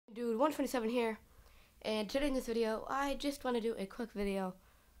Dude127 here, and today in this video I just want to do a quick video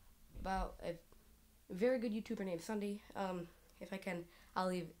about a very good YouTuber named SSundee. If I can, I'll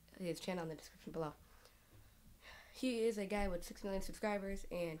leave his channel in the description below. He is a guy with 6 million subscribers,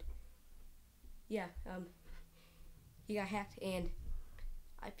 and yeah, he got hacked, and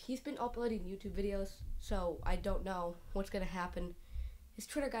he's been uploading YouTube videos, so I don't know what's gonna happen. His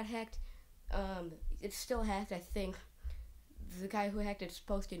Twitter got hacked. It's still hacked, I think. The guy who hacked it's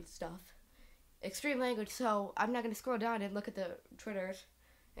posting stuff. Extreme language, so I'm not going to scroll down and look at the Twitters.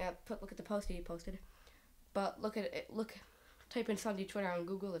 Look at the post he posted. But look at it, type in SSundee Twitter on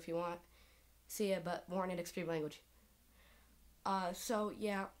Google if you want. See it, but warn in extreme language. So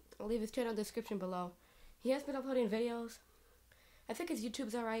yeah, I'll leave his channel in the description below. He has been uploading videos. I think his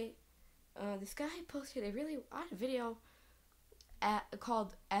YouTube's alright. This guy posted a really odd video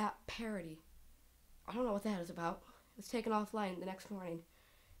called Parody. I don't know what that is about. It was taken offline the next morning,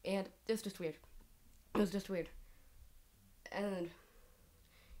 and it was just weird. It was just weird. And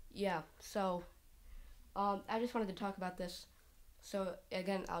yeah, so I just wanted to talk about this. So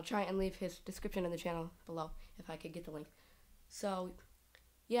again, I'll try and leave his description in the channel below if I could get the link. So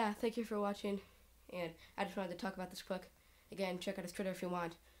yeah, thank you for watching, and I just wanted to talk about this quick. Again, check out his Twitter if you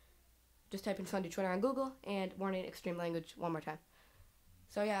want. Just type in SSundee Twitter on Google and warning extreme language one more time.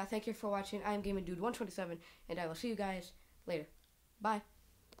 So yeah, thank you for watching. I am Gamingdude127, and I will see you guys later. Bye.